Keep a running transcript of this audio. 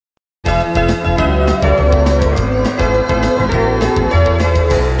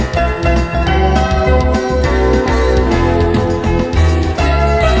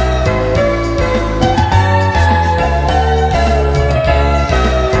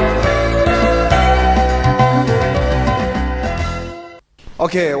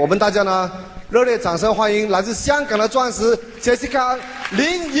OK， 我们大家呢，热烈掌声欢迎来自香港的钻石杰西卡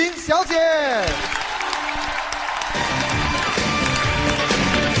林莹小姐。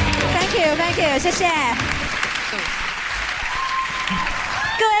Thank you， 谢谢。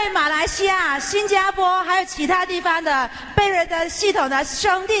各位马来西亚、新加坡还有其他地方的贝瑞德系统的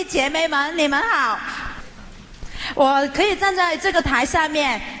兄弟姐妹们，你们好！我可以站在这个台上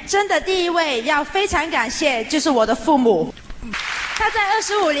面，真的第一位要非常感谢，就是我的父母。他在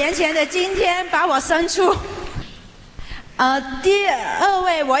25年前的今天把我生出。第二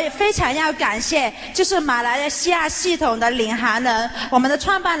位我也非常要感谢，就是马来西亚系统的领航人，我们的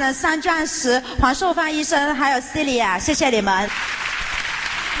创办人三钻石黄寿芳医生还有 Celia， 谢谢你们。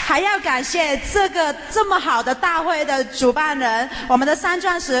还要感谢这么好的大会的主办人，我们的三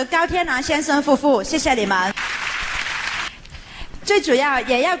钻石高天南先生夫妇，谢谢你们。最主要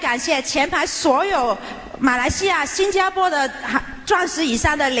也要感谢前排所有马来西亚、新加坡的钻石以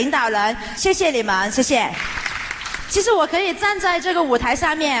上的领导人，谢谢你们，谢谢。其实我可以站在这个舞台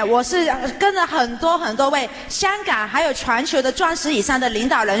上面，我是跟着很多位香港还有全球的钻石以上的领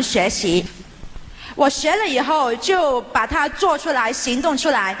导人学习。我学了以后就把它做出来，行动出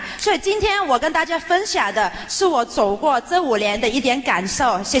来。所以今天我跟大家分享的是我走过这5年的一点感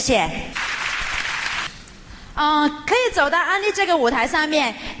受，谢谢。可以走到安利这个舞台上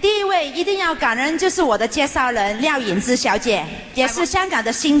面，第一位一定要感恩就是我的介绍人廖颖芝小姐，也是香港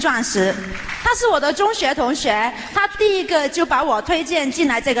的新钻石。她是我的中学同学，她第一个就把我推荐进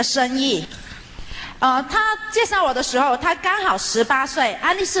来这个生意。她介绍我的时候，她刚好18岁，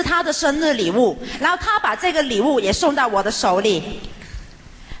安利是她的生日礼物，然后她把这个礼物也送到我的手里。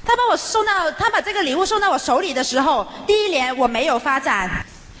她把这个礼物送到我手里的时候，第1年我没有发展。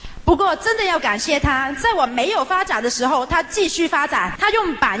不过真的要感谢他，在我没有发展的时候，他继续发展，他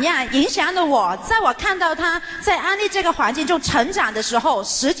用榜样影响了我。在我看到他在安利这个环境中成长的时候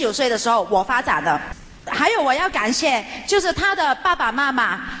，19岁的时候我发展了。还有我要感谢，就是他的爸爸妈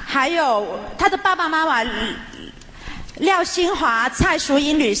妈，还有他的爸爸妈妈廖新华、蔡淑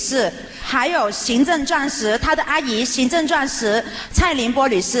英女士，还有行政钻石他的阿姨行政钻石蔡凌波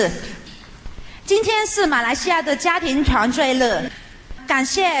女士。今天是马来西亚的家庭团聚日。感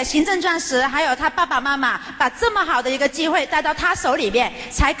谢行政钻石还有他爸爸妈妈把这么好的一个机会带到他手里面，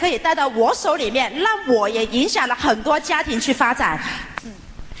才可以带到我手里面，让我也影响了很多家庭去发展。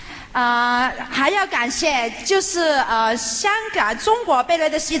还要感谢就是香港中国贝瑞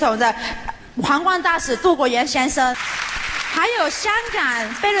德系统的皇冠大使杜国元先生，还有香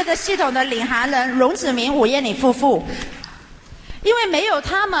港贝瑞德系统的领航人荣子明、吴艳玲夫妇。因为没有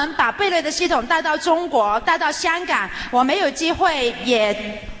他们把贝瑞的系统带到中国、带到香港，我没有机会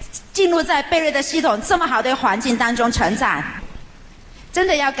也进入在贝瑞的系统这么好的环境当中成长。真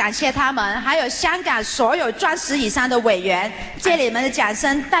的要感谢他们，还有香港所有钻石以上的委员，借你们的掌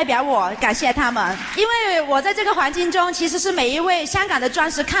声代表我感谢他们。因为我在这个环境中，其实是每一位香港的钻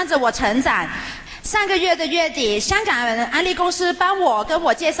石看着我成长。上个月的月底，香港安利公司帮我跟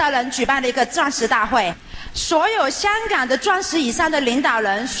我介绍人举办了一个钻石大会。所有香港的钻石以上的领导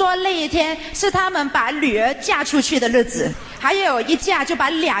人说，那一天是他们把女儿嫁出去的日子，还有一嫁就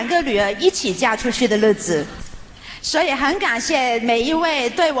把2个女儿一起嫁出去的日子。所以很感谢每一位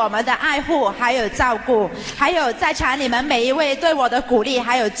对我们的爱护还有照顾，还有在场你们每一位对我的鼓励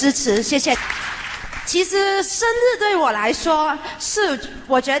还有支持，谢谢。其实生日对我来说是，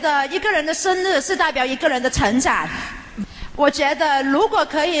我觉得一个人的生日是代表一个人的成长。我觉得如果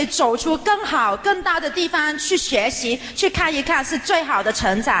可以走出更好更大的地方去学习去看一看，是最好的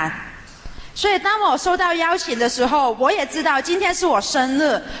成长。所以当我收到邀请的时候，我也知道今天是我生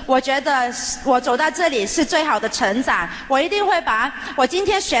日，我觉得我走到这里是最好的成长，我一定会把我今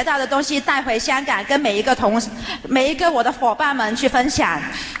天学到的东西带回香港，跟每一个我的伙伴们去分享。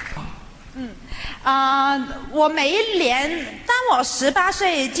我每一年，当我18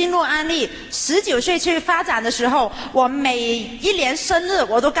岁进入安利，19岁去发展的时候，我每一年生日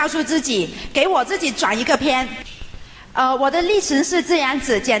我都告诉自己，给我自己转一个篇。我的历程是这样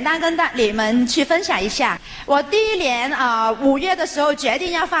子，简单跟你们去分享一下。我第1年5月的时候决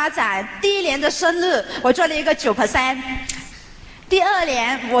定要发展，第1年的生日我做了一个9%，第2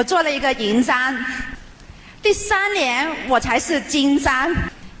年我做了一个银章，第3年我才是金章。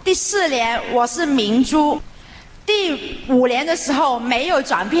第4年我是明珠，第5年的时候没有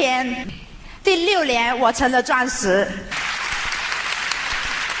转偏，第6年我成了钻石。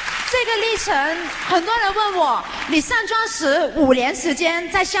这个历程，很多人问我，你上钻石5年时间，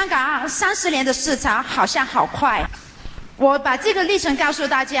在香港30年的市场好像好快。我把这个历程告诉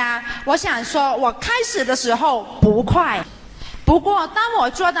大家，我想说，我开始的时候不快，不过当我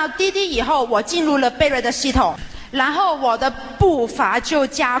做到滴滴以后，我进入了贝瑞的系统。然后我的步伐就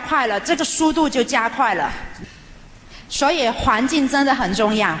加快了，这个速度就加快了。所以环境真的很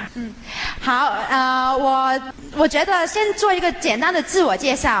重要。好，我觉得先做一个简单的自我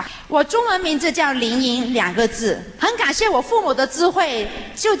介绍。我中文名字叫林莹2个字，很感谢我父母的智慧，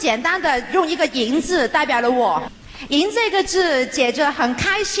就简单的用一个莹字代表了我。莹这个字解着很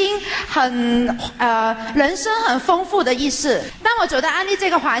开心、人生很丰富的意思。当我走到安利这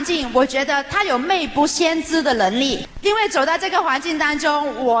个环境，我觉得它有魅不先知的能力，因为走到这个环境当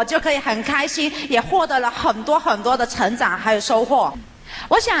中，我就可以很开心，也获得了很多很多的成长还有收获。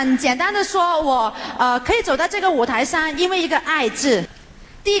我想简单的说，我可以走到这个舞台上，因为一个爱字。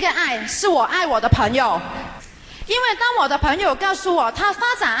第一个爱是我爱我的朋友。因为当我的朋友告诉我他发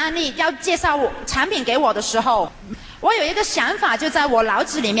展案例要介绍产品给我的时候，我有一个想法就在我脑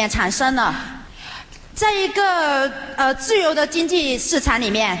子里面产生了。在一个自由的经济市场里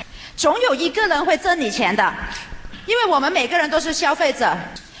面，总有一个人会挣你钱的，因为我们每个人都是消费者。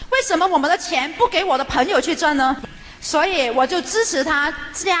为什么我们的钱不给我的朋友去挣呢？所以我就支持他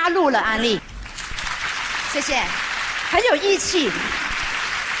加入了安利。谢谢，很有义气。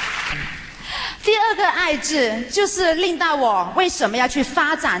第二个爱字就是令到我为什么要去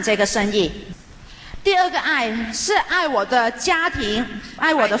发展这个生意。第二个爱是爱我的家庭，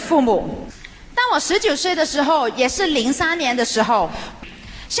爱我的父母。当我19岁的时候，也是03年的时候，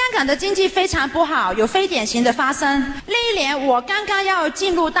香港的经济非常不好，有非典型的发生。那一年我刚刚要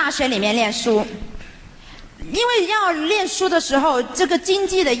进入大学里面念书，因为要念书的时候，这个经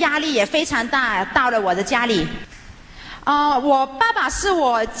济的压力也非常大，到了我的家里。我爸爸是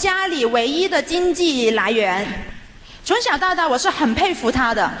我家里唯一的经济来源，从小到大我是很佩服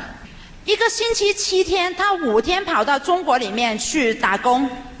他的。一个星期7天，他5天跑到中国里面去打工，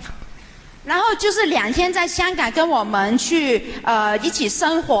然后就是2天在香港跟我们去一起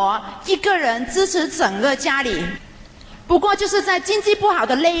生活，一个人支持整个家里。不过就是在经济不好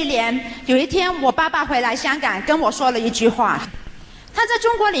的那一年，有一天我爸爸回来香港跟我说了一句话。他在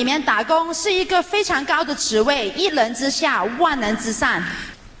中国里面打工是一个非常高的职位，一人之下，万人之上。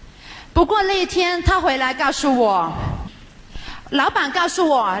不过那一天他回来告诉我，老板告诉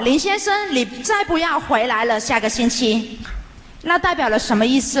我，林先生，你再不要回来了，下个星期。那代表了什么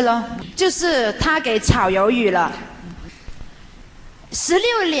意思呢？就是他给炒鱿鱼了。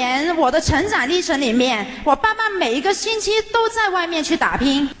16年我的成长历程里面，我爸爸每一个星期都在外面去打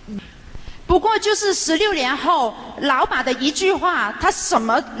拼。不过就是16年后，老板的一句话，他什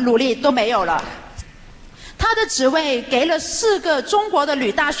么努力都没有了。他的职位给了4个中国的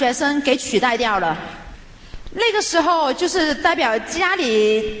女大学生给取代掉了。那个时候就是代表家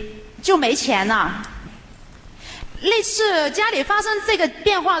里就没钱了。那次家里发生这个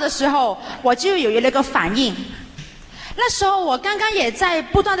变化的时候，我就有了一个反应。那时候我刚刚也在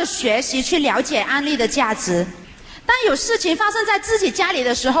不断的学习去了解安利的价值。当有事情发生在自己家里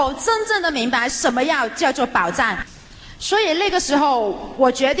的时候，真正的明白什么叫做保障。所以那个时候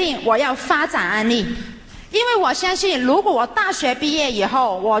我决定我要发展安利，因为我相信如果我大学毕业以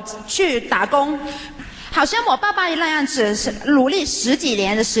后我去打工，好像我爸爸那样子努力10几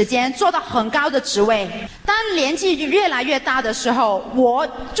年的时间做到很高的职位，当年纪越来越大的时候，我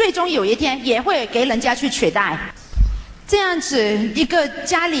最终有一天也会给人家去取代。这样子一个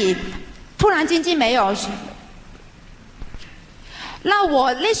家里突然经济没有，那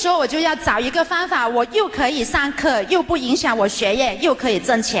我那时候我就要找一个方法，我又可以上课，又不影响我学业，又可以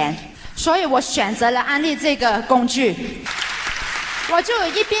挣钱，所以我选择了安利这个工具。我就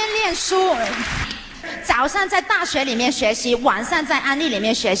一边念书，早上在大学里面学习，晚上在安利里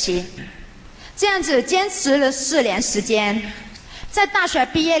面学习，这样子坚持了4年时间。在大学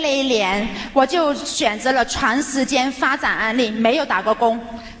毕业那一年，我就选择了长时间发展安利，没有打过工。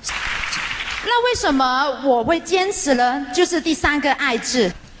那为什么我会坚持呢？就是第3个爱字，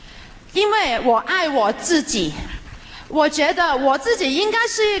因为我爱我自己。我觉得我自己应该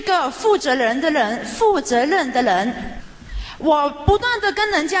是一个负责任的人。我不断的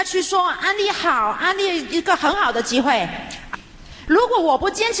跟人家去说安利好，安利一个很好的机会。如果我不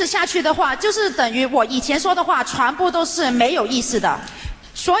坚持下去的话，就是等于我以前说的话全部都是没有意思的。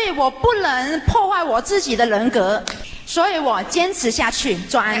所以我不能破坏我自己的人格，所以我坚持下去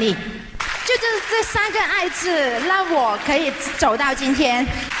做安利。就这3个爱字让我可以走到今天。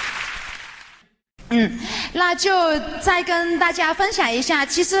那就再跟大家分享一下，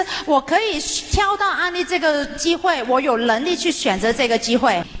其实我可以挑到安利这个机会，我有能力去选择这个机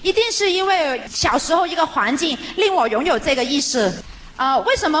会，一定是因为小时候一个环境令我拥有这个意识。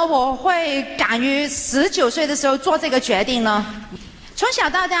为什么我会敢于19岁的时候做这个决定呢？从小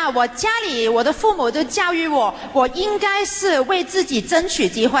到大，我家里我的父母都教育我，我应该是为自己争取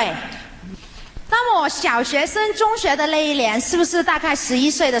机会。当我小学升中学的那一年，是不是大概11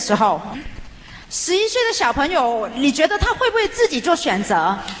岁的时候？11岁的小朋友，你觉得他会不会自己做选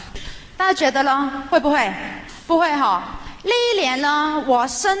择？大家觉得呢？会不会？不会哈。那一年呢，我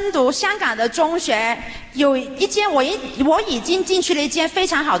升读香港的中学，有一间我已经进去了一间非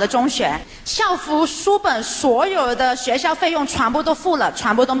常好的中学，校服、书本，所有的学校费用全部都付了，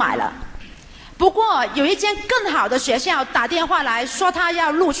全部都买了。不过有一间更好的学校打电话来说他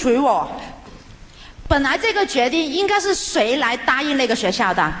要录取我。本来这个决定应该是谁来答应那个学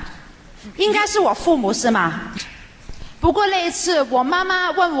校的？应该是我父母是吗？不过那一次我妈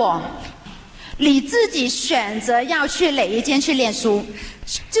妈问我，你自己选择要去哪一间去念书。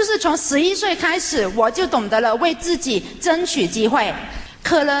就是从11岁开始，我就懂得了为自己争取机会。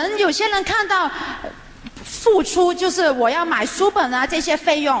可能有些人看到付出，就是我要买书本啊这些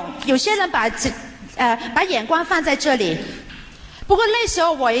费用，有些人把眼光放在这里。不过那时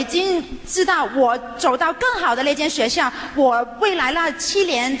候我已经知道，我走到更好的那间学校，我未来那7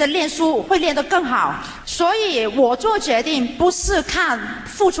年的念书会念得更好。所以我做决定不是看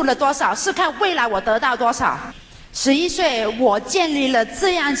付出了多少，是看未来我得到多少。11岁我建立了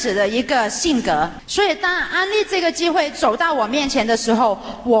这样子的一个性格，所以当安利这个机会走到我面前的时候，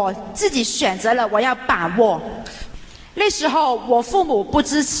我自己选择了我要把握。那时候我父母不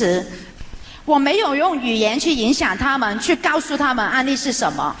支持，我没有用语言去影响他们，去告诉他们安利是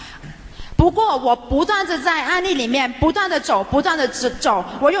什么。不过我不断的在安利里面不断的走，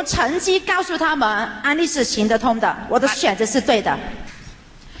我用成绩告诉他们安利是行得通的，我的选择是对的。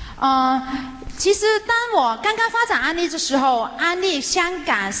其实当我刚刚发展安利的时候，安利香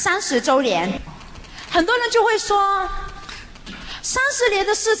港30周年，很多人就会说，30年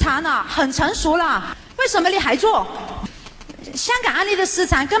的市场了，很成熟了，为什么你还做？香港安利的市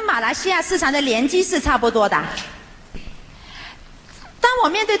场跟马来西亚市场的年纪是差不多的。当我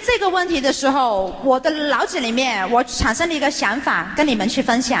面对这个问题的时候，我的脑子里面我产生了一个想法，跟你们去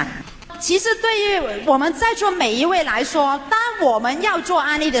分享。其实对于我们在座每一位来说，当我们要做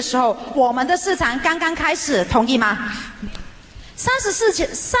安利的时候，我们的市场刚刚开始，同意吗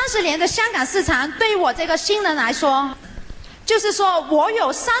？30年的香港市场对于我这个新人来说，就是说我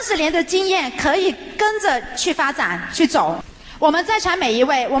有30年的经验可以跟着去发展去走。我们在场每一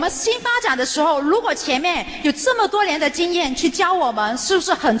位，我们新发展的时候，如果前面有这么多年的经验去教我们，是不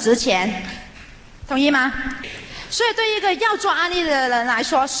是很值钱？同意吗？所以对于一个要做安利的人来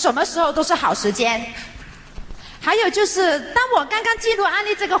说，什么时候都是好时间。还有就是，当我刚刚进入安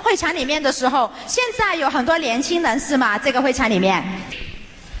利这个会场里面的时候，现在有很多年轻人是吗？这个会场里面，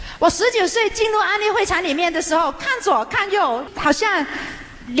我19岁进入安利会场里面的时候，看左看右，好像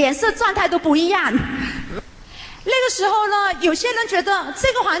脸色状态都不一样。那个时候呢，有些人觉得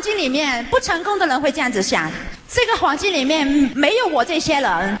这个环境里面不成功的人会这样子想，这个环境里面没有我这些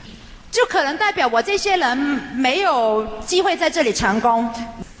人，就可能代表我这些人没有机会在这里成功。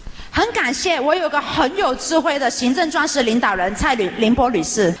很感谢我有个很有智慧的行政专师领导人蔡凌波女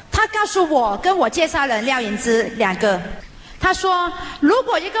士，她告诉我跟我介绍人廖颖芝两个，她说如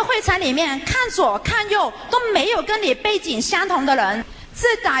果一个会场里面看左看右都没有跟你背景相同的人，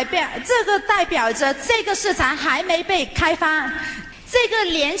这个代表着这个市场还没被开发，这个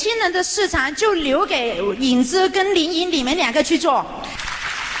年轻人的市场就留给颖芝跟林颖你们两个去做。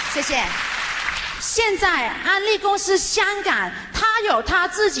谢谢。现在安利公司香港它有它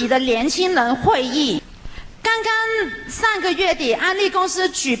自己的年轻人会议，刚刚上个月底安利公司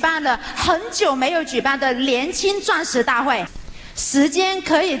举办了很久没有举办的年轻钻石大会，时间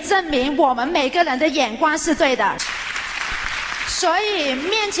可以证明我们每个人的眼光是对的，所以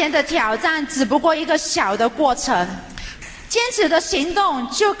面前的挑战只不过一个小的过程，坚持的行动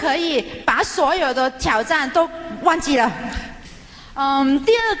就可以把所有的挑战都忘记了。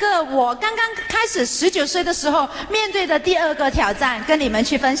第二个，我刚刚开始19岁的时候面对的第二个挑战，跟你们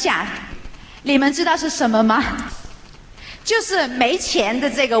去分享。你们知道是什么吗？就是没钱的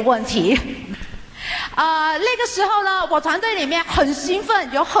这个问题。那个时候呢，我团队里面很兴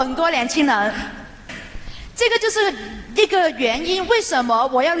奋，有很多年轻人。这个就是一个原因，为什么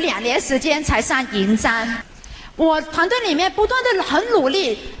我要2年时间才上银章。我团队里面不断的很努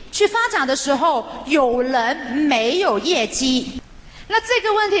力去发展的时候，有人没有业绩。那这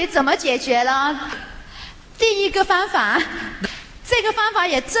个问题怎么解决呢？第一个方法，这个方法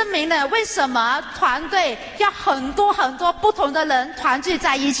也证明了为什么团队要很多不同的人团聚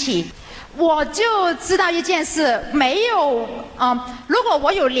在一起。我就知道一件事，如果我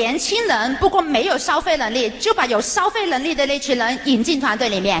有年轻人，不过没有消费能力，就把有消费能力的那群人引进团队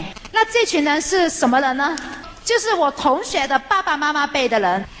里面。那这群人是什么人呢？就是我同学的爸爸妈妈辈的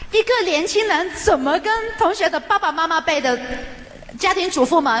人。一个年轻人怎么跟同学的爸爸妈妈辈的家庭主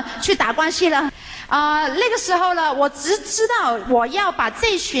妇们去打关系呢？那个时候呢，我只知道我要把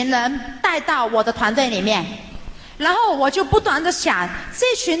这群人带到我的团队里面，然后我就不断的想，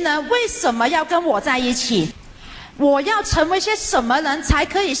这群人为什么要跟我在一起？我要成为些什么人才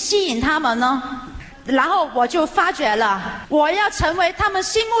可以吸引他们呢？然后我就发觉了，我要成为他们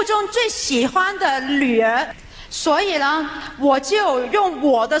心目中最喜欢的女儿。所以呢，我就用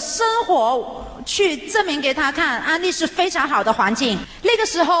我的生活去证明给他看，安利是非常好的环境。那个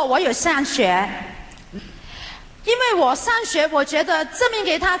时候我有上学。因为我上学，我觉得证明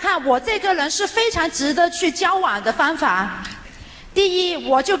给他看，我这个人是非常值得去交往的方法。第一，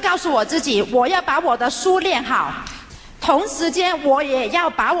我就告诉我自己，我要把我的书练好，同时间我也要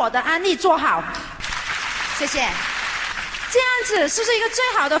把我的安利做好。谢谢。这样子是不是一个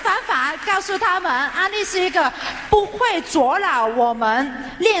最好的方法？告诉他们，安利是一个不会阻挠我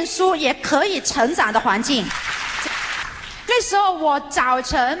们练书，也可以成长的环境。那时候我早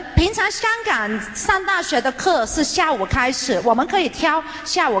晨，平常香港上大学的课是下午开始，我们可以挑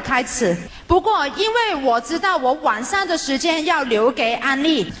下午开始。不过因为我知道我晚上的时间要留给安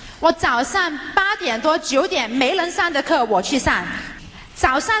利，我早上8点多9点没人上的课我去上。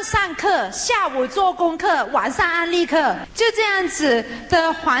早上上课，下午做功课，晚上安利课，就这样子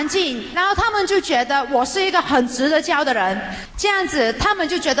的环境，然后他们就觉得我是一个很值得教的人，这样子他们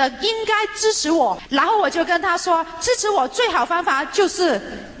就觉得应该支持我，然后我就跟他说，支持我最好方法就是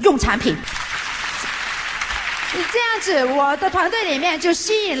用产品。这样子我的团队里面就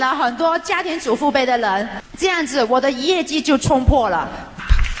吸引了很多家庭主妇辈的人，这样子我的业绩就冲破了。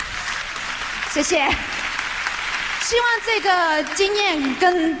谢谢。希望这个经验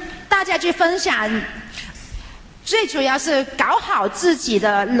跟大家去分享，最主要是搞好自己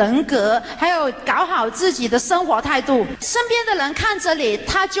的人格，还有搞好自己的生活态度。身边的人看着你，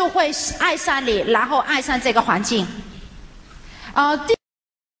他就会爱上你，然后爱上这个环境。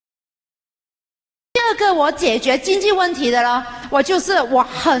第二个我解决经济问题的呢，我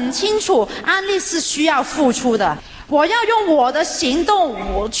很清楚安利是需要付出的。我要用我的行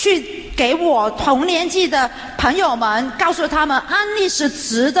动去给我同年纪的朋友们，告诉他们安利是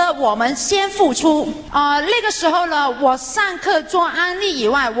值得我们先付出。那个时候呢，我上课做安利以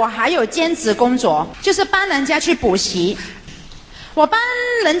外，我还有兼职工作，就是帮人家去补习。我帮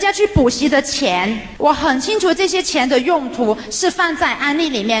人家去补习的钱，我很清楚这些钱的用途是放在安利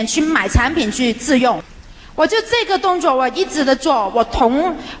里面去买产品去自用。我就这个动作我一直的做，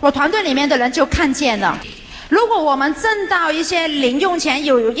我团队里面的人就看见了。如果我们挣到一些零用钱，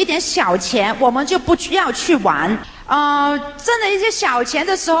有一点小钱，我们就不要去玩。挣了一些小钱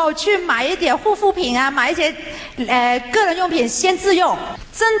的时候，去买一点护肤品啊，买一些个人用品先自用。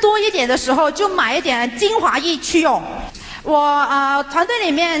挣多一点的时候，就买一点精华液去用。我团队里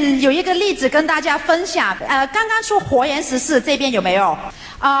面有一个例子跟大家分享。刚刚出活颜14，这边有没有？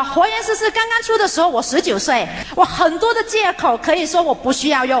活颜14刚刚出的时候，我19岁，我很多的借口可以说我不需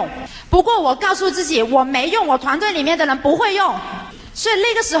要用。不过我告诉自己，我没用，我团队里面的人不会用，所以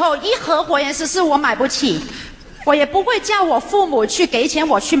那个时候一盒活颜14我买不起，我也不会叫我父母去给钱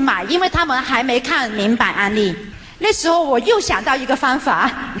我去买，因为他们还没看明白安利。那时候我又想到一个方法，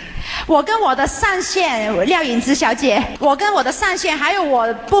我跟我的上线廖颖芝小姐，我跟我的上线还有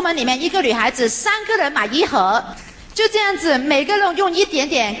我部门里面一个女孩子，3个人买1盒。就这样子，每个人用一点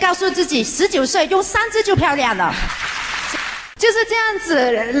点，告诉自己19岁用3支就漂亮了。就是这样子，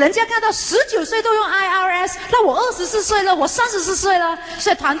人家看到19岁都用 IRS， 那我24岁了，我34岁了，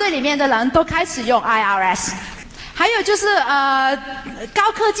所以团队里面的人都开始用 IRS。还有就是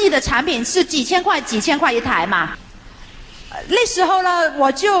高科技的产品是几千块一台嘛。那时候呢，我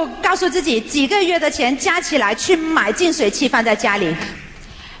就告诉自己，几个月的钱加起来去买净水器放在家里。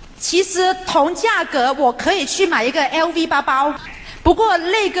其实同价格我可以去买一个 LV 包包，不过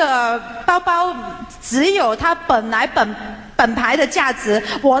那个包包只有它本牌的价值，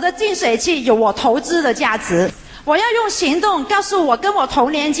我的净水器有我投资的价值。我要用行动告诉我跟我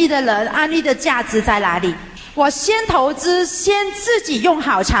同年纪的人，安利的价值在哪里。我先投资，先自己用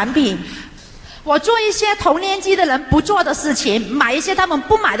好产品，我做一些同年纪的人不做的事情，买一些他们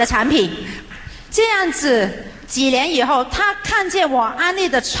不买的产品。这样子几年以后，他看见我安利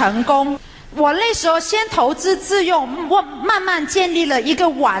的成功，我那时候先投资自用，我慢慢建立了一个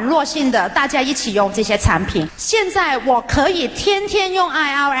网络性的，大家一起用这些产品。现在我可以天天用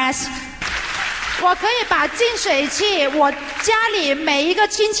IRS， 我可以把净水器，我家里每一个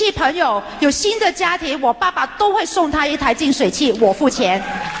亲戚朋友有新的家庭，我爸爸都会送他一台净水器，我付钱。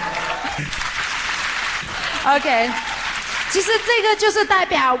OK。其实这个就是代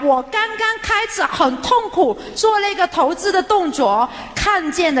表我刚刚开始很痛苦做那个投资的动作，看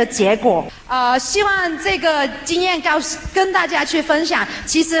见的结果。希望这个经验跟大家去分享。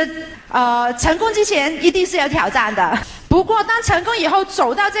其实成功之前一定是有挑战的，不过当成功以后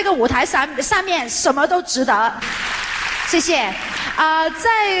走到这个舞台上面，什么都值得。谢谢。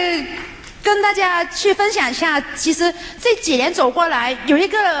再跟大家去分享一下，其实这几年走过来，有一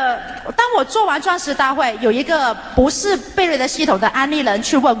个，当我做完钻石大会，有一个不是贝瑞德系统的安利人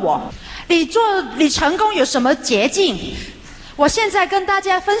去问我，你成功有什么捷径？我现在跟大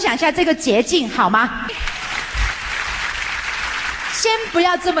家分享一下这个捷径，好吗？先不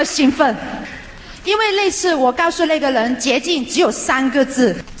要这么兴奋，因为那次我告诉那个人，捷径只有3个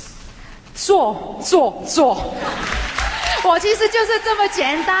字：做。我其实就是这么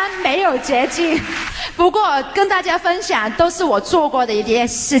简单，没有捷径。不过跟大家分享，都是我做过的一件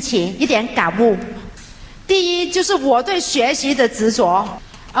事情，一点感悟。第一，就是我对学习的执着。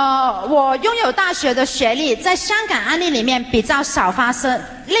我拥有大学的学历，在香港案例里面比较少发生，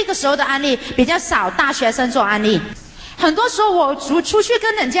那个时候的案例比较少大学生做案例。很多时候我出去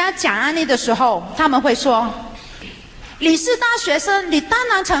跟人家讲案例的时候，他们会说，你是大学生，你当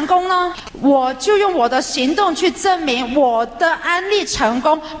然成功了。我就用我的行动去证明我的案例成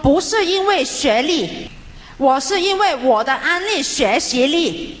功，不是因为学历，我是因为我的案例学习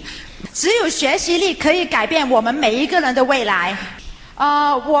力。只有学习力可以改变我们每一个人的未来。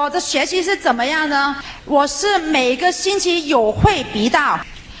我的学习是怎么样呢？我是每个星期有会必到，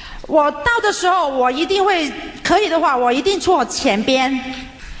我到的时候我一定会，可以的话我一定坐前边。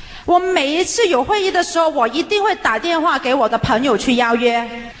我每一次有会议的时候，我一定会打电话给我的朋友去邀约。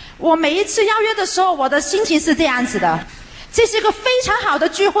我每一次邀约的时候，我的心情是这样子的，这是一个非常好的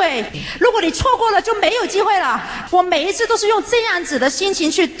聚会，如果你错过了就没有机会了。我每一次都是用这样子的心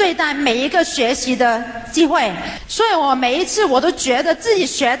情去对待每一个学习的机会，所以我每一次我都觉得自己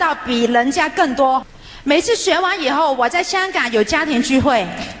学到比人家更多。每一次学完以后，我在香港有家庭聚会，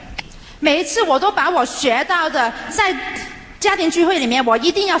每一次我都把我学到的在家庭聚会里面我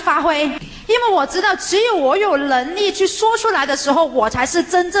一定要发挥，因为我知道只有我有能力去说出来的时候，我才是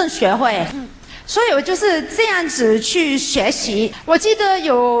真正学会。所以我就是这样子去学习。我记得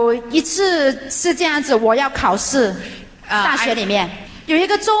有一次是这样子，我要考试，大学里面有一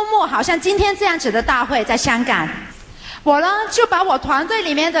个周末，好像今天这样子的大会在香港，我呢就把我团队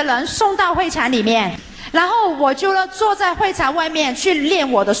里面的人送到会场里面，然后我就呢坐在会场外面去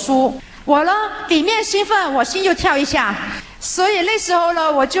练我的书。我呢里面兴奋，我心就跳一下。所以那时候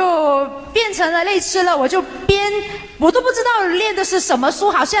呢，我就变成了那次了，我就我都不知道练的是什么书，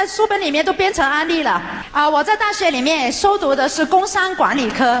好像书本里面都编成案例了。我在大学里面修读的是工商管理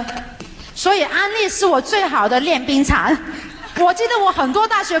科，所以案例是我最好的练兵场。我记得我很多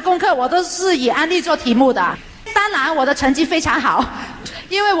大学功课我都是以案例做题目的，当然我的成绩非常好，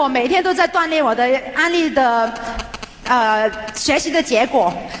因为我每天都在锻炼我的案例的学习的结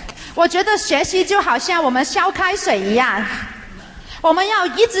果。我觉得学习就好像我们烧开水一样，我们要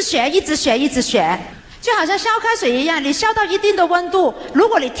一直学，一直学，一直学，就好像烧开水一样，你烧到一定的温度，如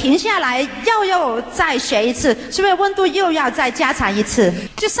果你停下来又再学一次，是不是温度又要再加长一次？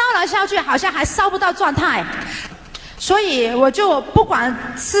就烧来烧去，好像还烧不到状态。所以我就不管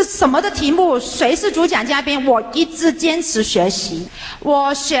是什么的题目，谁是主讲嘉宾，我一直坚持学习。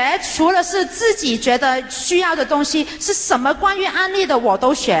我学除了是自己觉得需要的东西，是什么关于案例的我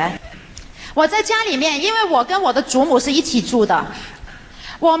都学。我在家里面，因为我跟我的祖母是一起住的，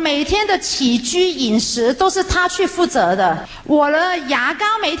我每天的起居饮食都是她去负责的。我的牙膏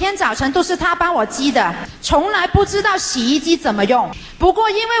每天早晨都是她帮我积的，从来不知道洗衣机怎么用。不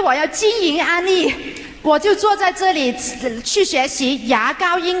过因为我要经营案例，我就坐在这里去学习牙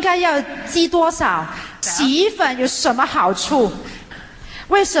膏应该要积多少，洗衣粉有什么好处，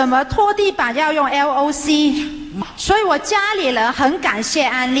为什么拖地板要用 LOC。 所以我家里人很感谢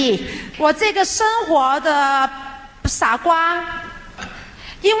安利，我这个生活的傻瓜，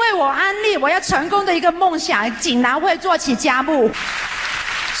因为我安利我要成功的一个梦想，竟然会做起家务。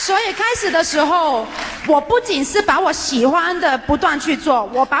所以开始的时候，我不仅是把我喜欢的不断去做，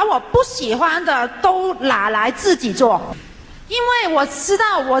我把我不喜欢的都拿来自己做，因为我知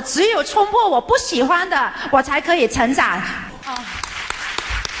道我只有冲破我不喜欢的，我才可以成长。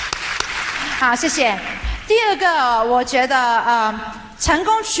好，谢谢。第二个，我觉得成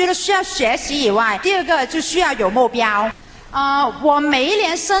功除了需要学习以外，第二个就需要有目标。我每一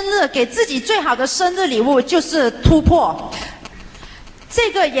年生日给自己最好的生日礼物就是突破，这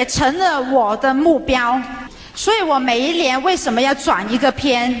个也成了我的目标。所以我每一年为什么要转一个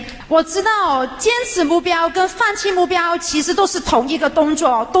篇？我知道坚持目标跟放弃目标其实都是同一个动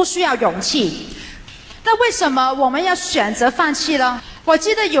作，都需要勇气。那为什么我们要选择放弃呢？我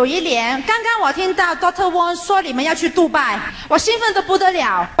记得有一年，刚刚我听到 Dr. Wong 说你们要去杜拜，我兴奋得不得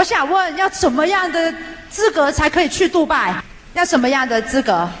了。我想问，要怎么样的资格才可以去杜拜？要什么样的资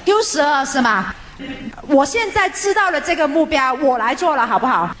格 ？Q12 是吗？我现在知道了这个目标，我来做了，好不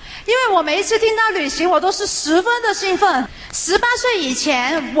好？因为我每一次听到旅行，我都是十分的兴奋。18岁以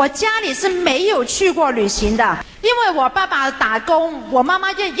前，我家里是没有去过旅行的，因为我爸爸打工，我妈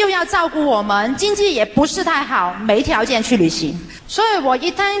妈又要照顾我们，经济也不是太好，没条件去旅行。所以我一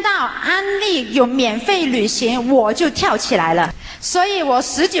听到安利有免费旅行，我就跳起来了。所以我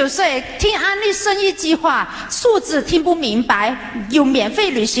19岁听安利生意计划，数字听不明白，有免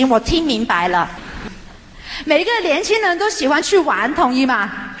费旅行我听明白了。每个年轻人都喜欢去玩，同意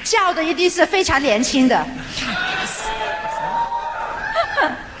吗？叫的一定是非常年轻的。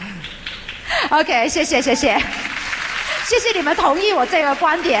OK， 谢谢你们同意我这个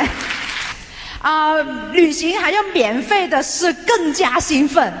观点。旅行还要免费的是更加兴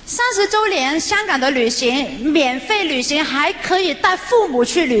奋。30周年香港的旅行，免费旅行还可以带父母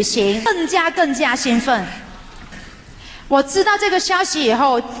去旅行，更加兴奋。我知道这个消息以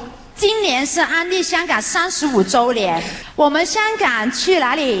后，今年是安利香港35周年，我们香港去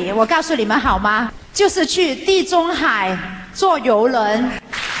哪里？我告诉你们好吗？就是去地中海坐邮轮。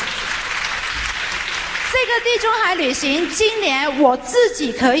这个地中海旅行，今年我自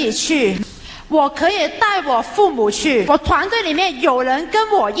己可以去。我可以带我父母去，我团队里面有人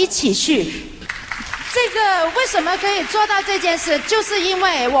跟我一起去。这个为什么可以做到这件事？就是因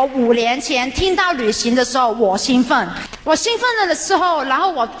为我5年前听到旅行的时候，我兴奋了的时候，然后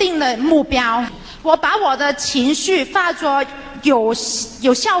我定了目标，我把我的情绪化作有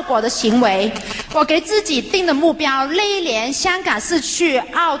效果的行为。我给自己定的目标，那一年香港是去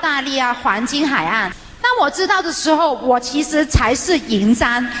澳大利亚黄金海岸。当我知道的时候，我其实才是银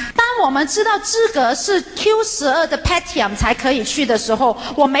章。当我们知道资格是 Q12 的 Platinum 才可以去的时候，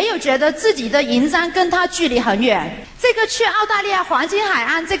我没有觉得自己的银章跟他距离很远。这个去澳大利亚黄金海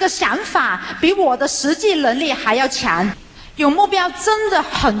岸这个想法，比我的实际能力还要强。有目标真的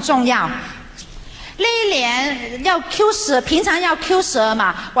很重要。那一年要 Q10， 平常要 Q12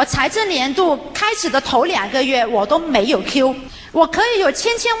嘛，我财政年度开始的头2个月我都没有 Q。我可以有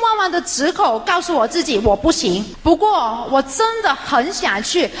千万的藉口告诉我自己我不行，不过我真的很想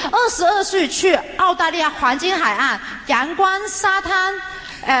去。22岁去澳大利亚黄金海岸，阳光沙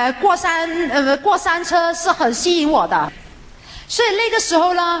滩，过山车是很吸引我的。所以那个时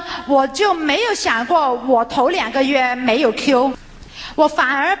候呢，我就没有想过我头2个月没有 Q， 我反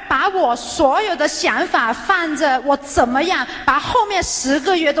而把我所有的想法放着我怎么样把后面10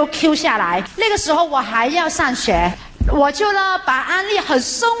个月都 Q 下来。那个时候我还要上学。我就呢把安利很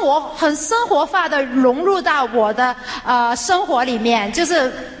生活化的融入到我的生活里面，就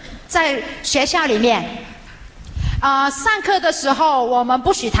是在学校里面，上课的时候我们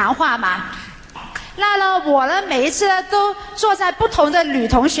不许谈话嘛，那呢我呢每一次呢都坐在不同的女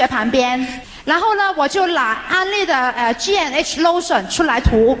同学旁边，然后呢我就拿安利的G&H lotion 出来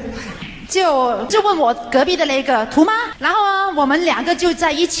涂，就问我隔壁的那个涂吗？然后呢我们2个就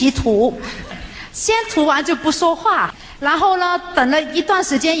在一起涂。先涂完就不说话，然后呢等了一段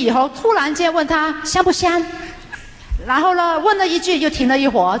时间以后，突然间问他香不香，然后呢问了一句又停了一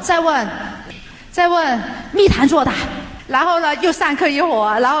会儿，再问蜜糖做的，然后呢又上课一会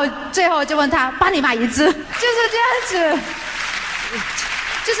儿，然后最后就问他帮你买一支，就是这样子，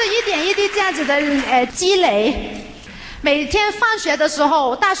就是一点一滴这样子的积累。每天放学的时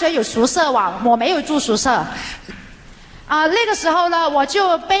候，大学有宿舍网，我没有住宿舍。那个时候呢，我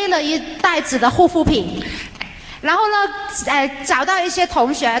就背了一袋子的护肤品，然后呢，找到一些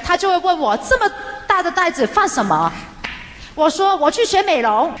同学，他就会问我这么大的袋子放什么？我说我去学美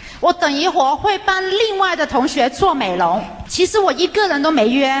容，我等一会儿会帮另外的同学做美容。其实我一个人都没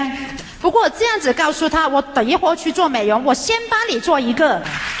约，不过我这样子告诉他，我等一会儿去做美容，我先帮你做一个。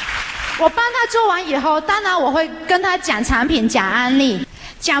我帮他做完以后，当然我会跟他讲产品，讲案例，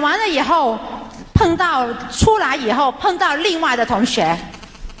讲完了以后。出来以后碰到另外的同学，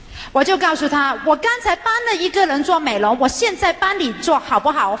我就告诉他，我刚才帮了一个人做美容，我现在帮你做好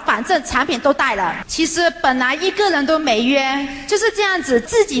不好？反正产品都带了。其实本来一个人都没约，就是这样子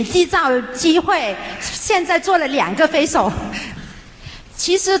自己制造机会，现在做了2个飞手。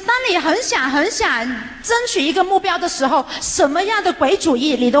其实当你很想争取一个目标的时候，什么样的鬼主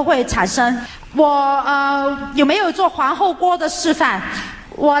意你都会产生。我有没有做皇后锅的示范？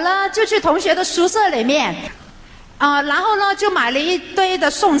我呢就去同学的宿舍里面，然后呢就买了一堆的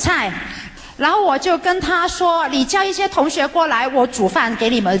餸菜，然后我就跟他说，你叫一些同学过来，我煮饭给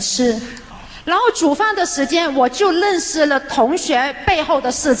你们吃。然后煮饭的时间，我就认识了同学背后的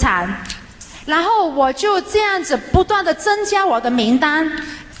市场。然后我就这样子不断的增加我的名单，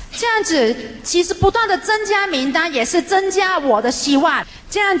这样子其实不断的增加名单也是增加我的希望。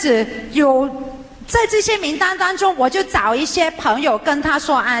这样子在这些名单当中，我就找一些朋友跟他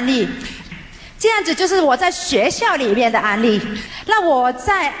说案例。这样子就是我在学校里面的案例。那我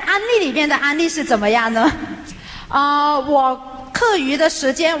在案例里面的案例是怎么样呢？我课余的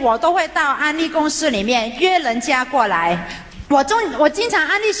时间我都会到安利公司里面约人家过来。我经常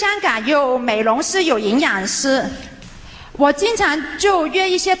安利香港有美容师有营养师，我经常就约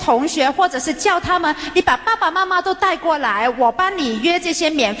一些同学，或者是叫他们，你把爸爸妈妈都带过来，我帮你约这些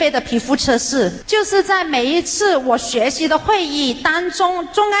免费的皮肤测试。就是在每一次我学习的会议当中，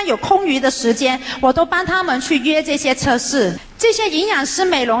中间有空余的时间，我都帮他们去约这些测试。这些营养师、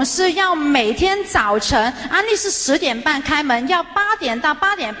美容师要每天早晨，安利是10点半开门，要8点到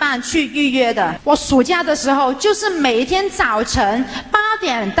8点半去预约的。我暑假的时候，就是每天早晨8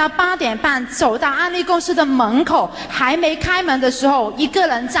点到8点半走到安利公司的门口，还没开门的时候，一个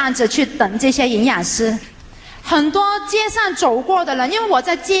人站着去等这些营养师。很多街上走过的人，因为我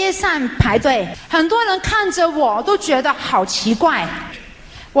在街上排队，很多人看着我都觉得好奇怪。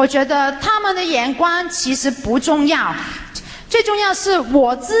我觉得他们的眼光其实不重要。最重要是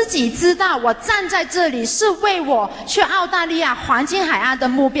我自己知道，我站在这里是为我去澳大利亚黄金海岸的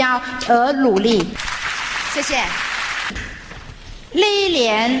目标而努力。谢谢。那一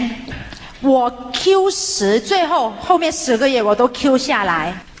年我 Q10，最后面10个月我都 Q 下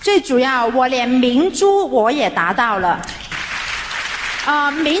来。最主要我连明珠我也达到了。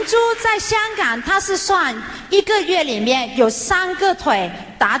明珠在香港它是算1个月里面有3个腿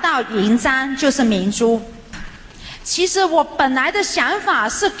达到银章就是明珠。其实我本来的想法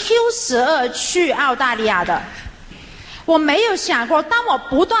是 Q12 去澳大利亚的，我没有想过，当我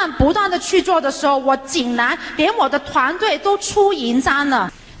不断的去做的时候，我竟然连我的团队都出银章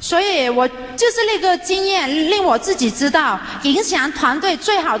了。所以我就是那个经验令我自己知道，影响团队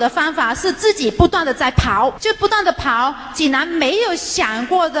最好的方法是自己不断的在跑，就不断的跑，竟然没有想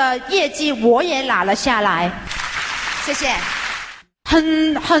过的业绩我也拿了下来。谢谢。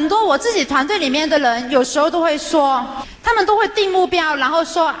很多我自己团队里面的人有时候都会说，他们都会定目标，然后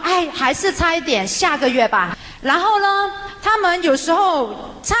说还是差一点，下个月吧。然后呢，他们有时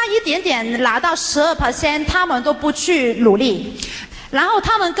候差一点点拿到12%，他们都不去努力。然后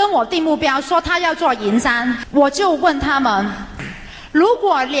他们跟我定目标说他要做银章，我就问他们，如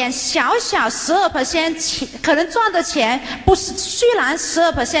果连小12%可能赚的钱不是，虽然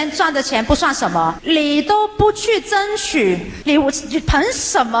12%赚的钱不算什么，你都不去争取，你凭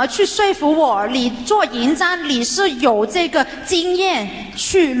什么去说服我？你做银章，你是有这个经验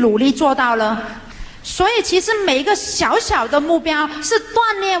去努力做到了。所以其实每一个小的目标是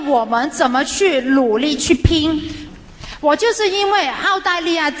锻炼我们怎么去努力去拼。我就是因为澳大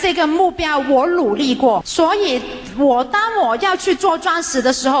利亚这个目标我努力过，所以当我要去做钻石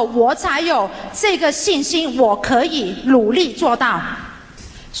的时候，我才有这个信心，我可以努力做到。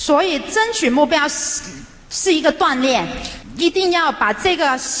所以争取目标是一个锻炼，一定要把这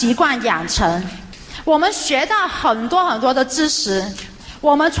个习惯养成。我们学到很多的知识，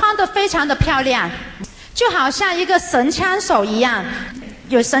我们穿得非常的漂亮，就好像一个神枪手一样。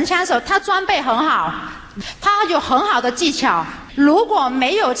有神枪手，他装备很好，他有很好的技巧，如果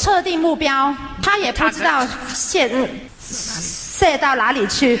没有测定目标，他也不知道射到哪里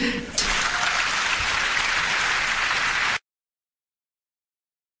去。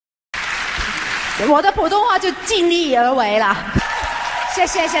我的普通话就尽力而为了，谢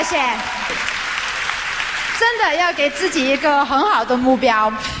谢。真的要给自己一个很好的目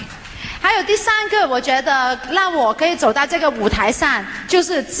标。还有第3个，我觉得让我可以走到这个舞台上，就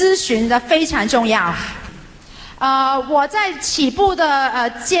是咨询的非常重要。我在起步的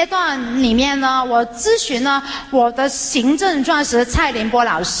阶段里面呢，我咨询了我的行政钻石蔡凌波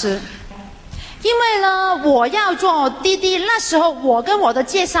老师。因为呢，我要做滴滴，那时候我跟我的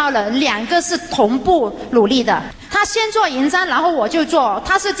介绍人2个是同步努力的。他先做银章，然后我就做，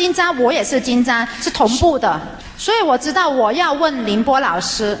他是金章，我也是金章，是同步的。所以我知道我要问凌波老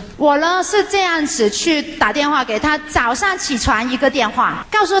师，我呢是这样子去打电话给他，早上起床1个电话，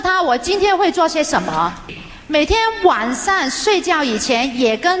告诉他我今天会做些什么。每天晚上睡觉以前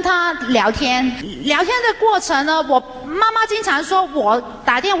也跟他聊天，聊天的过程呢，我妈妈经常说我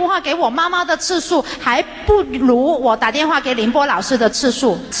打电话给我妈妈的次数还不如我打电话给凌波老师的次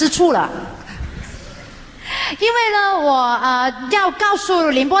数，吃醋了。因为呢，我要告诉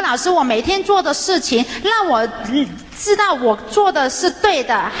凌波老师我每天做的事情，让我知道我做的是对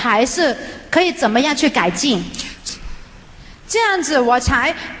的，还是可以怎么样去改进。这样子我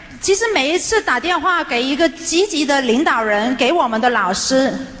才，其实每一次打电话给一个积极的领导人，给我们的老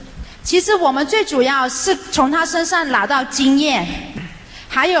师，其实我们最主要是从他身上拿到经验，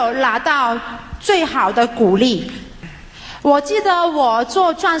还有拿到最好的鼓励。我记得我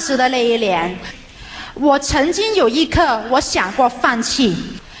做钻石的那一年，我曾经有一刻我想过放弃，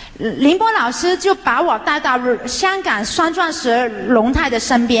凌波老师就把我带到香港双钻石龙泰的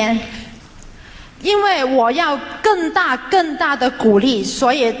身边，因为我要更大的鼓励，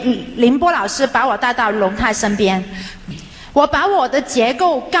所以凌波老师把我带到龙泰身边。我把我的结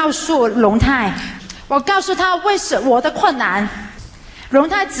构告诉龙泰，我告诉他我的困难，龙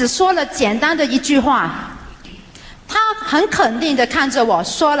泰只说了简单的一句话，他很肯定地看着我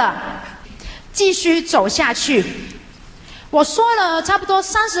说了，继续走下去。我说了差不多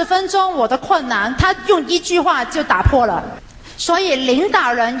30分钟我的困难，他用一句话就打破了。所以领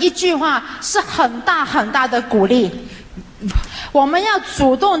导人一句话是很大的鼓励，我们要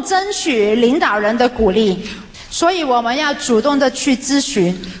主动争取领导人的鼓励，所以我们要主动的去咨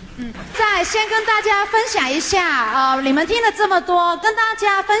询。再先跟大家分享一下，你们听了这么多，跟大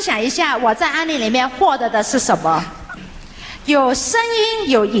家分享一下我在案例里面获得的是什么？有声音，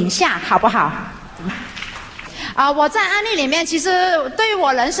有影像，好不好？我在案例里面，其实对于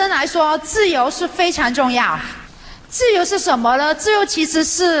我人生来说，自由是非常重要。自由是什么呢？自由其实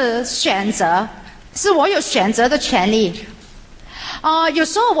是选择，是我有选择的权利。有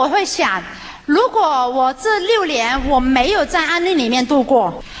时候我会想，如果我这6年我没有在案例里面度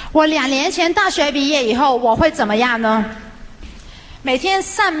过，我2年前大学毕业以后我会怎么样呢？每天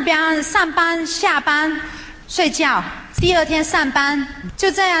上班下班睡觉，第2天上班，就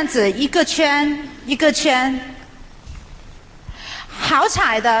这样子一个圈一个圈。好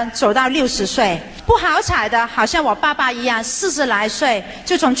彩的走到60岁，不好彩的好像我爸爸一样40来岁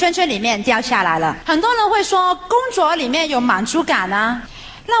就从圈圈里面掉下来了。很多人会说工作里面有满足感啊，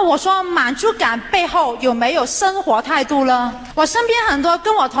那我说满足感背后有没有生活态度呢？我身边很多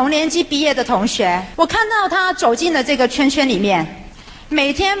跟我同年级毕业的同学，我看到他走进了这个圈圈里面，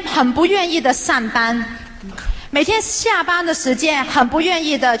每天很不愿意的上班，每天下班的时间很不愿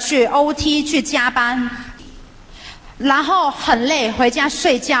意的去 OT 去加班，然后很累回家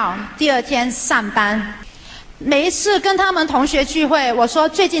睡觉，第2天上班。每一次跟他们同学聚会，我说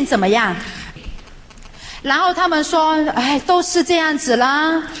最近怎么样，然后他们说都是这样子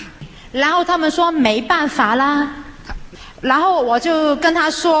啦，然后他们说没办法啦，然后我就跟他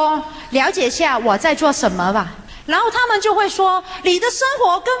说了解一下我在做什么吧，然后他们就会说你的生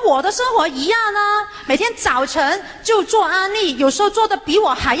活跟我的生活一样啊，每天早晨就做安利，有时候做的比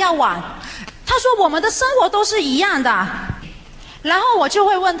我还要晚。他说我们的生活都是一样的。然后我就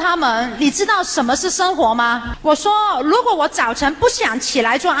会问他们，你知道什么是生活吗？我说如果我早晨不想起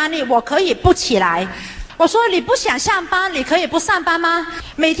来做安利，我可以不起来。我说你不想上班，你可以不上班吗？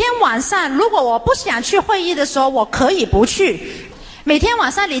每天晚上如果我不想去会议的时候，我可以不去。每天晚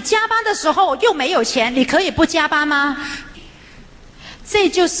上你加班的时候又没有钱，你可以不加班吗？这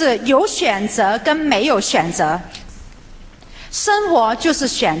就是有选择跟没有选择。生活就是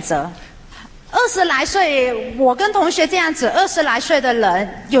选择。20来岁，我跟同学这样子，20来岁的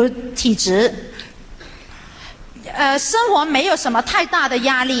人有体质，生活没有什么太大的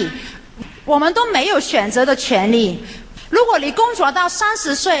压力，我们都没有选择的权利。如果你工作到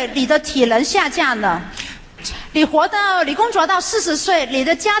30岁，你的体能下降了，你工作到40岁，你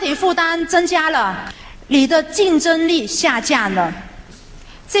的家庭负担增加了，你的竞争力下降了，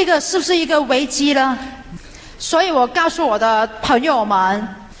这个是不是一个危机呢？所以我告诉我的朋友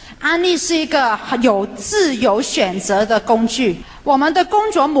们，安利是一个有自由选择的工具，我们的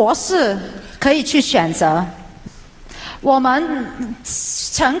工作模式可以去选择，我们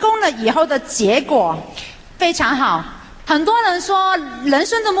成功了以后的结果非常好。很多人说人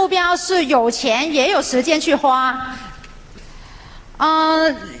生的目标是有钱也有时间去花，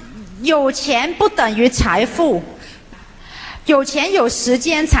有钱不等于财富，有钱有时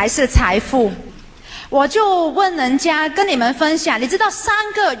间才是财富。我就问人家，跟你们分享，你知道3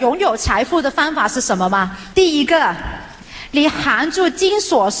个拥有财富的方法是什么吗？第一个，你含住金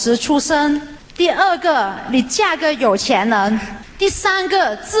锁匙出生；第2个，你嫁个有钱人；第3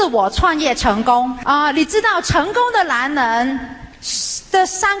个，自我创业成功。你知道成功的男人的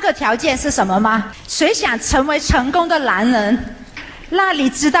3个条件是什么吗？谁想成为成功的男人？那你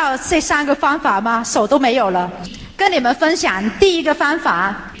知道这3个方法吗？手都没有了。跟你们分享第一个方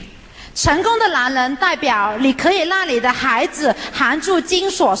法。成功的男人代表你可以让你的孩子含住金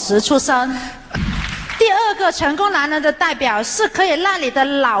锁匙出生。第2个成功男人的代表是可以让你的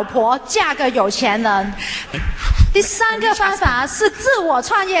老婆嫁个有钱人。第3个方法是自我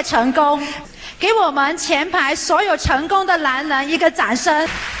创业成功。给我们前排所有成功的男人一个掌声。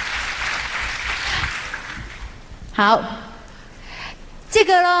好，这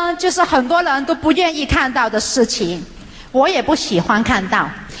个呢，就是很多人都不愿意看到的事情，我也不喜欢看到。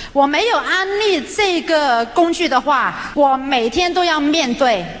我没有安利这个工具的话，我每天都要面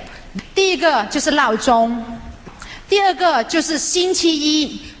对。第一个就是闹钟，第二个就是星期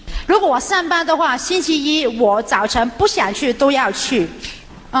一。如果我上班的话，星期一我早晨不想去都要去。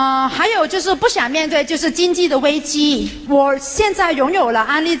还有就是不想面对就是经济的危机。我现在拥有了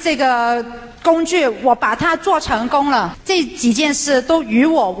安利这个工具，我把它做成功了，这几件事都与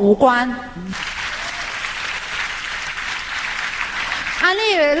我无关。安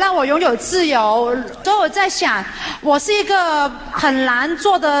利让我拥有自由，所以我在想，我是一个很难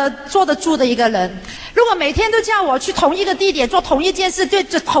坐得住的一个人。如果每天都叫我去同一个地点做同一件事，对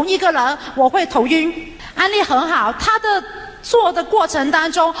着同一个人，我会头晕。安利很好，它的做的过程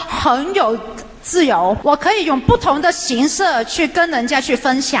当中很有自由，我可以用不同的形式去跟人家去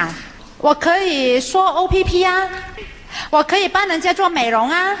分享。我可以说 OPP 啊，我可以帮人家做美容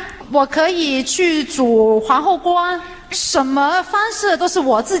啊，我可以去煮皇后锅啊，什么方式都是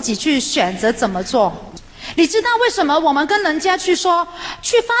我自己去选择怎么做。你知道为什么我们跟人家去说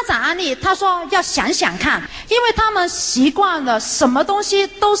去发展安利，他说要想想看，因为他们习惯了什么东西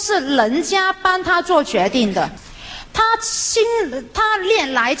都是人家帮他做决定的。他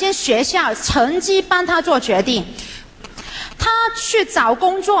念哪一间学校，成绩帮他做决定。他去找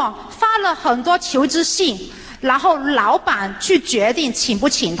工作，发了很多求职信，然后老板去决定请不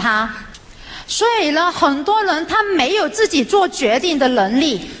请他。所以呢，很多人他没有自己做决定的能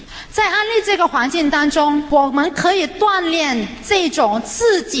力。在安利这个环境当中，我们可以锻炼这种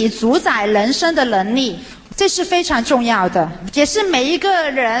自己主宰人生的能力，这是非常重要的，也是每一个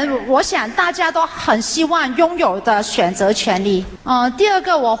人我想大家都很希望拥有的选择权利。第二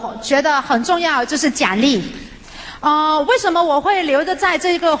个我觉得很重要就是奖励。为什么我会留着在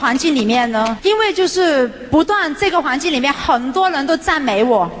这个环境里面呢？因为就是不断这个环境里面很多人都赞美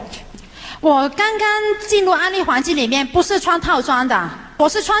我。我刚刚进入安利环境里面不是穿套装的，我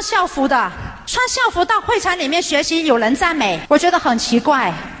是穿校服的。穿校服到会场里面学习，有人赞美，我觉得很奇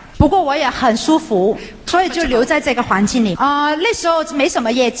怪。不过我也很舒服，所以就留在这个环境里。那时候没什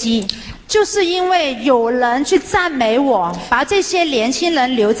么业绩，就是因为有人去赞美我，把这些年轻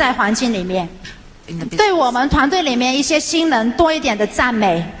人留在环境里面，对我们团队里面一些新人多一点的赞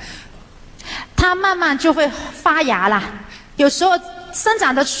美，他慢慢就会发芽啦。有时候生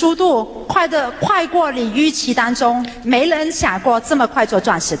长的速度快过你预期当中，没人想过这么快做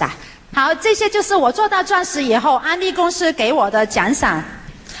钻石的。好，这些就是我做到钻石以后，安利公司给我的奖赏。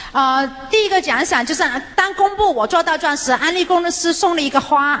第一个奖赏就是当公布我做到钻石，安利公司送了一个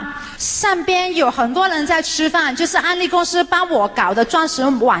花，上边有很多人在吃饭，就是安利公司帮我搞的钻石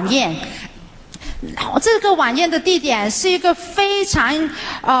晚宴。这个晚宴的地点是一个非常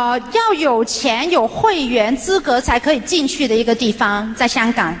要有钱有会员资格才可以进去的一个地方，在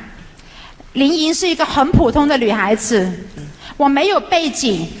香港。林莹是一个很普通的女孩子，我没有背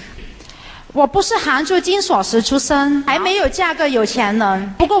景，我不是杭州金锁石出身，还没有嫁个有钱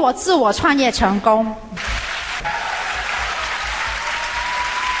人，不过我自我创业成功。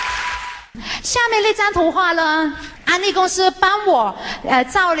下面那张图画呢，安利公司帮我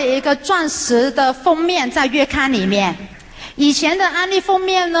造了一个钻石的封面在月刊里面。以前的安利封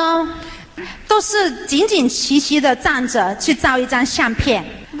面呢，都是紧紧齐齐的站着去照一张相片。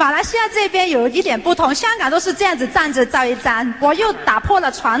马来西亚这边有一点不同，香港都是这样子站着照一张，我又打破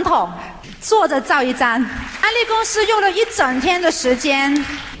了传统，坐着照一张。安利公司用了一整天的时间，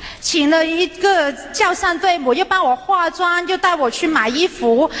请了一个教上队伍，又帮我化妆，又带我去买衣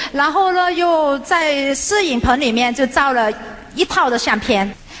服，然后呢又在摄影棚里面就照了一套的相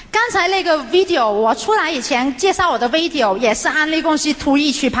片。刚才那个 video 我出来以前介绍我的 video 也是安利公司特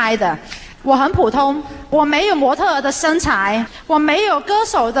意去拍的。我很普通，我没有模特儿的身材，我没有歌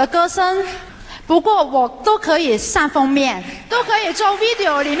手的歌声，不过我都可以上封面，都可以做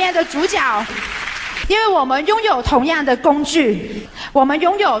video 里面的主角。因为我们拥有同样的工具，我们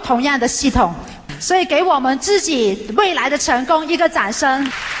拥有同样的系统，所以给我们自己未来的成功一个掌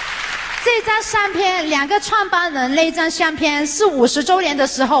声。这张相片，两个创办人那张相片是50周年的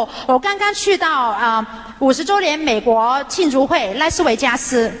时候，我刚刚去到50周年美国庆祝会拉斯维加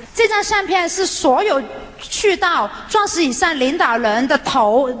斯。这张相片是所有去到钻石以上领导人的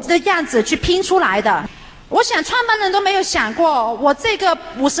头的样子去拼出来的。我想创办人都没有想过，我这个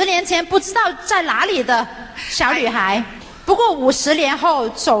50年前不知道在哪里的小女孩，不过50年后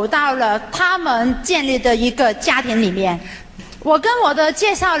走到了他们建立的一个家庭里面。我跟我的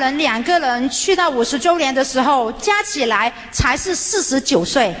介绍人2个人去到50周年的时候，加起来才是49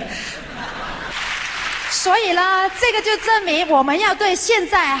岁。所以呢，这个就证明我们要对现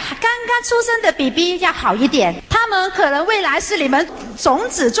在刚刚出生的 BB 要好一点，他们可能未来是你们种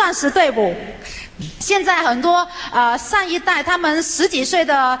子钻石队伍。现在很多上一代他们10几岁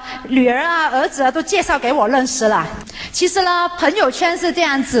的女儿啊、儿子啊都介绍给我认识了。其实呢，朋友圈是这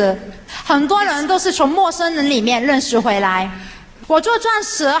样子，很多人都是从陌生人里面认识回来。我做钻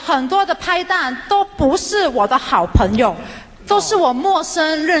石，很多的拍档都不是我的好朋友，都是我陌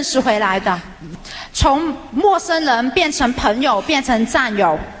生认识回来的。从陌生人变成朋友，变成战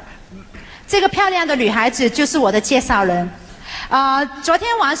友。这个漂亮的女孩子就是我的介绍人。昨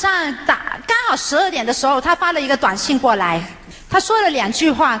天晚上刚好12点的时候，她发了一个短信过来，她说了2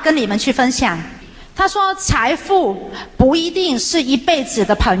句话跟你们去分享。她说财富不一定是一辈子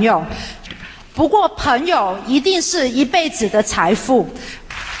的朋友，不过朋友一定是一辈子的财富。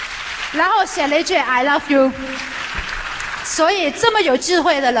然后写了一句 I love you。所以这么有智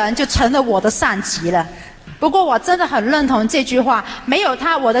慧的人就成了我的上级了。不过我真的很认同这句话，没有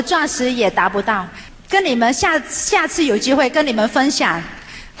他我的钻石也达不到。跟你们下次有机会跟你们分享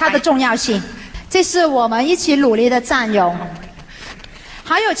它的重要性。这是我们一起努力的战友。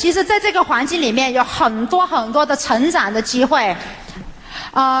还有其实在这个环境里面有很多很多的成长的机会。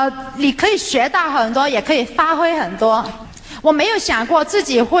你可以学到很多，也可以发挥很多。我没有想过自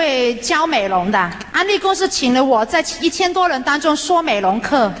己会教美容的，安利公司请了我在1000多人当中说美容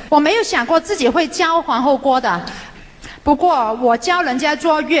课。我没有想过自己会教皇后锅的，不过我教人家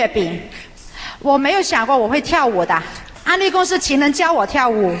做月饼。我没有想过我会跳舞的，安利公司请人教我跳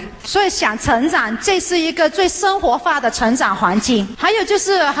舞。所以想成长，这是一个最生活化的成长环境。还有就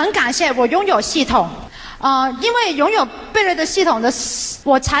是很感谢我拥有系统。因为拥有贝瑞的系统的，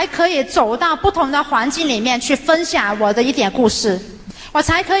我才可以走到不同的环境里面去分享我的一点故事，我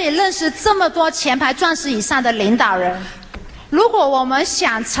才可以认识这么多前排钻石以上的领导人。如果我们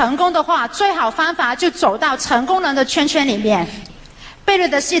想成功的话，最好方法就走到成功人的圈圈里面。贝瑞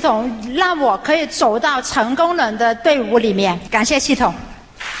的系统让我可以走到成功人的队伍里面，感谢系统。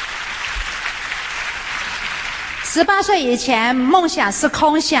18岁以前，梦想是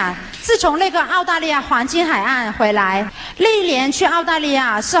空想。自从那个澳大利亚黄金海岸回来，那一年去澳大利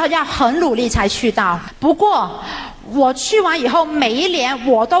亚是要很努力才去到。不过我去完以后，每一年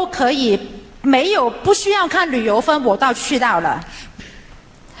我都可以不需要看旅游分，我都去到了。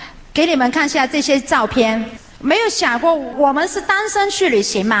给你们看一下这些照片。没有想过我们是单身去旅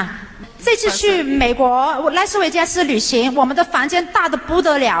行嘛？这次去美国拉斯维加斯旅行，我们的房间大得不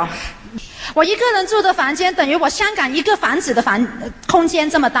得了。我一个人住的房间等于我香港一个房子的空间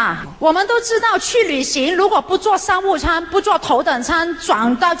这么大。我们都知道去旅行如果不坐商务舱，不坐头等舱，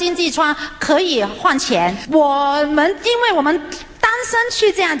转到经济舱可以换钱。因为我们单身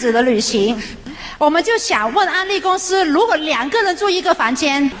去这样子的旅行，我们就想问安利公司，如果2个人住一个房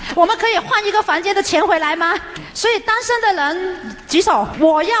间，我们可以换一个房间的钱回来吗？所以单身的人举手，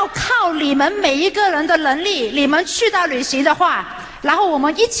我要靠你们每一个人的能力，你们去到旅行的话，然后我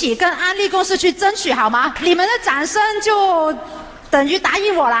们一起跟安利公司去争取好吗？你们的掌声就等于答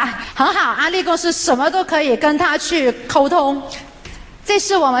应我啦。很好，安利公司什么都可以跟他去沟通。这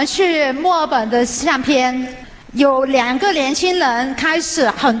是我们去墨尔本的相片，有2个年轻人开始，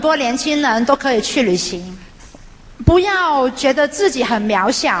很多年轻人都可以去旅行。不要觉得自己很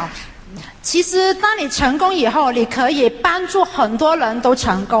渺小，其实当你成功以后，你可以帮助很多人都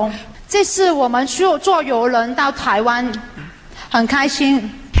成功。这是我们坐邮轮到台湾，很开心。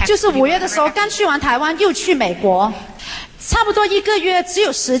就是5月的时候刚去完台湾，又去美国，差不多1个月，只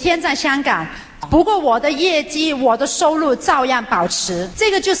有10天在香港。不过我的业绩，我的收入照样保持。这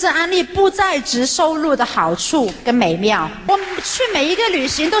个就是安利不在职收入的好处跟美妙。我们去每一个旅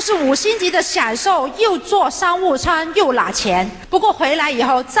行都是5星级的享受，又坐商务舱又拿钱。不过回来以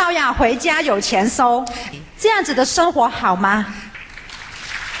后照样回家有钱收，这样子的生活好吗？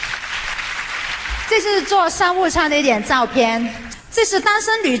这是坐商务舱的一点照片。这是单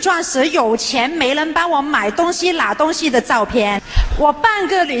身女钻石有钱没人帮我买东西拿东西的照片。我半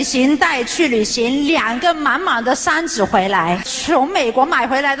个旅行袋去旅行，2个满满的箱子回来，从美国买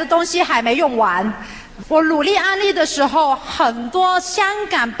回来的东西还没用完。我努力安利的时候，很多香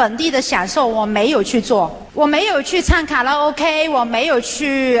港本地的享受我没有去做，我没有去唱卡拉 OK， 我没有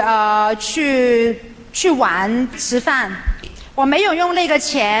去玩吃饭。我没有用那个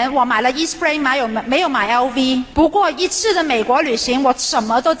钱，我买了 eSpring， 没有买 LV。不过1次的美国旅行，我什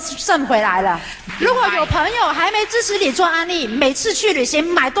么都挣回来了。如果有朋友还没支持你做安利，每次去旅行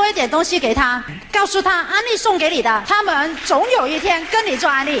买多一点东西给他，告诉他安利送给你的，他们总有一天跟你做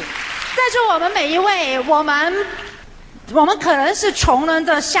安利。在座我们每一位，我们可能是穷人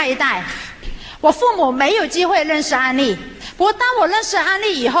的下一代。我父母没有机会认识安利，不过当我认识安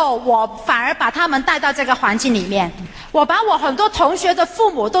利以后，我反而把他们带到这个环境里面，我把我很多同学的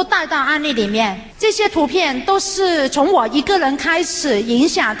父母都带到安利里面。这些图片都是从我一个人开始，影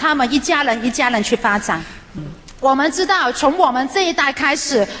响他们一家人一家人去发展。我们知道，从我们这一代开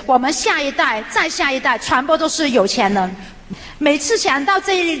始，我们下一代再下一代，全部都是有钱人。每次想到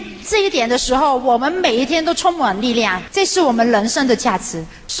这一点的时候，我们每一天都充满力量，这是我们人生的价值。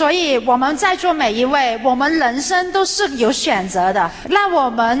所以我们在座每一位，我们人生都是有选择的。让我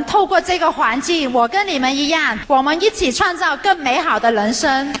们透过这个环境，我跟你们一样，我们一起创造更美好的人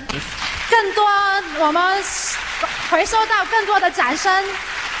生。更多，我们回收到更多的掌声。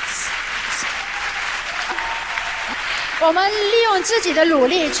我们利用自己的努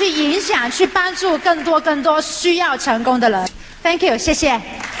力去影响、去帮助更多需要成功的人。Thank you， 谢谢，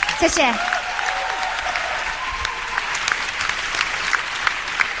谢谢。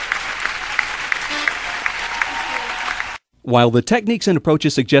While the techniques and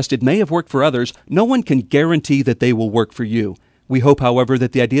approaches suggested may have worked for others, no one can guarantee that they will work for you. We hope, however,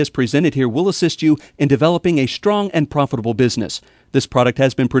 that the ideas presented here will assist you in developing a strong and profitable business. This product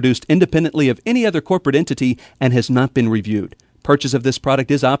has been produced independently of any other corporate entity and has not been reviewed. Purchase of this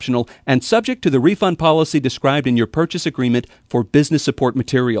product is optional and subject to the refund policy described in your purchase agreement for business support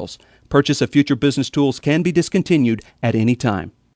materials. Purchase of future business tools can be discontinued at any time.